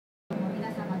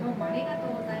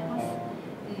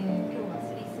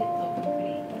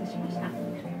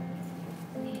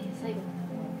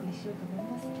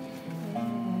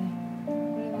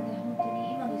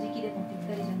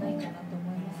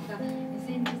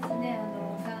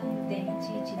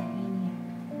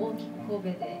戸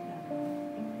で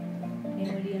メ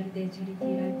モリアルでチャリテ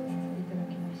ィーライブをさせていただ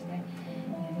きまして、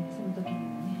その時に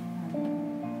もね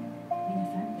皆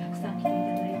さんにたくさん来てい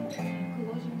ただいて、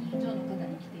150人以上の方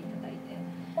に来ていただいて、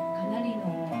かなり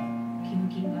の寄付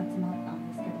金が集まったん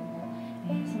ですけども、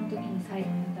その時に最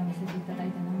後に歌わせていただい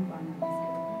たナンバーなんです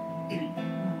けど、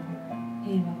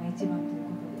平和が一番という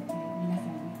ことで、皆さ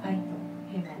んに愛と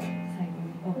平和を最後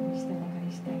にお送りしてお別れ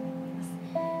したいと思います。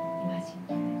イマジン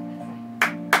聴いてください。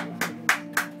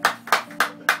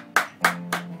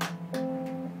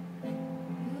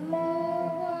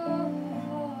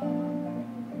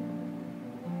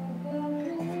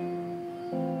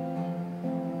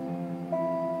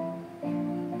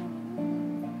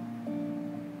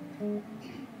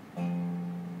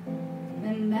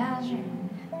Imagine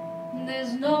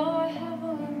there's no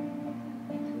heaven.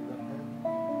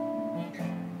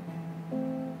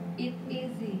 It's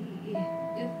easy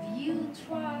if you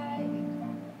try.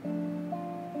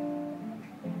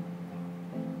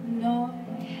 No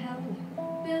hell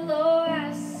below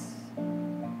us,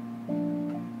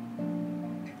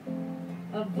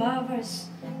 above us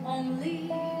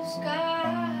only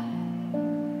sky.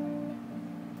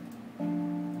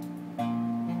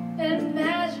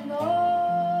 Imagine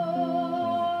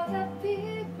all the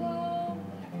people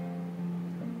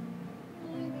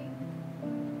living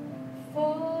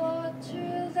for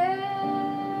today.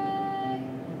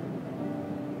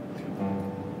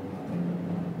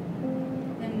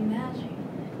 Imagine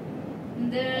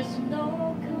there's no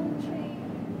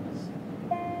countries.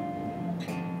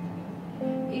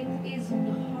 It isn't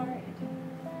hard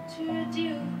to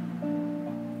do.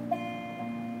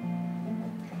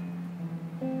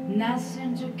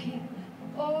 Nothing to kill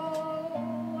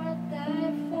or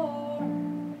die for.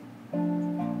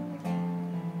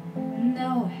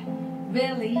 No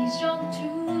religion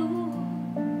too.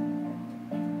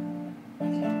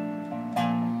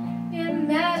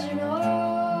 Imagine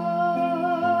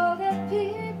all the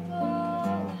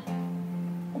people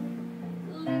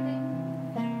living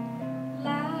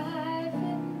life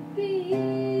in peace.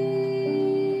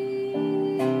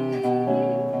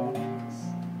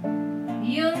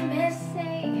 You may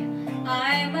say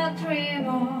I'm a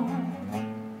dreamer,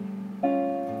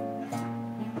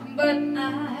 but I'm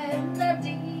not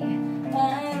the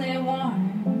only one.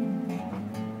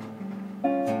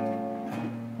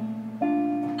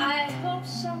 I hope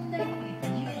someday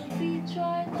you'll be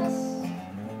join us,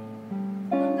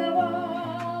 and the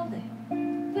world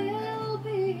will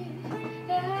be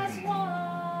as one.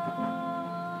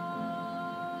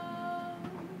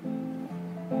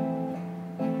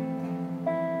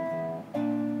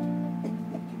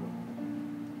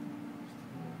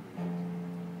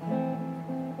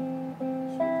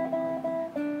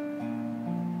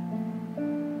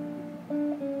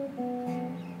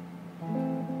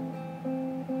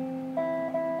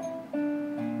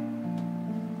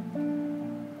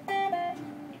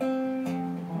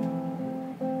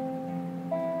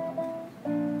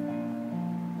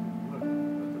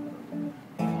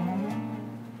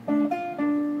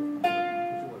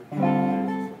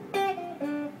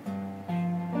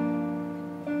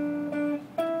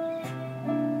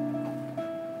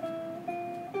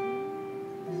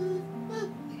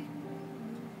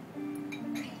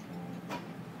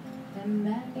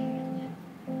 Imagine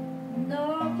no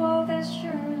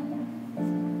possession.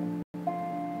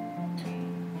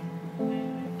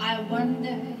 I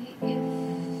wonder if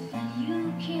you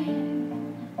can.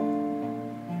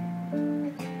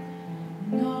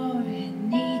 No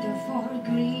need for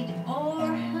greed or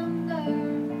hunger.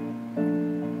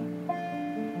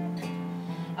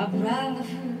 A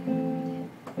brotherhood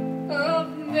of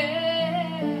men.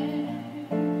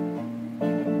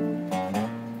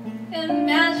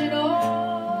 Imagine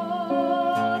all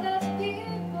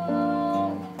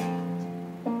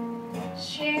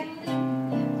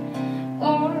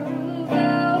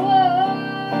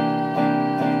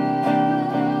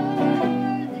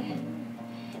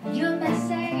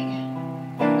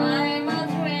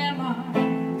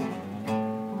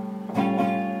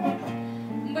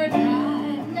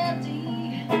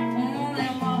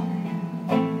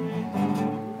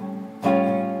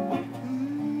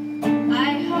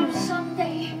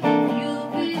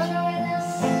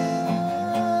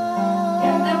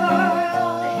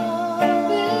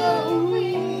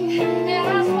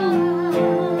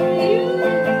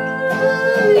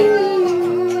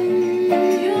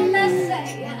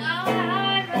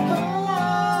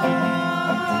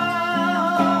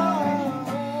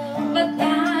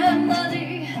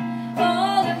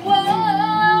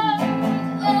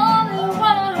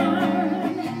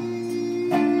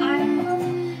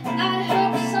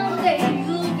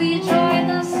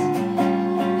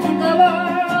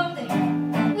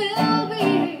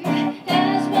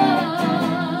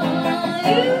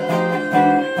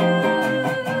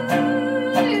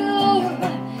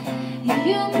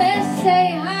夢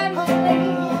say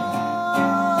harmony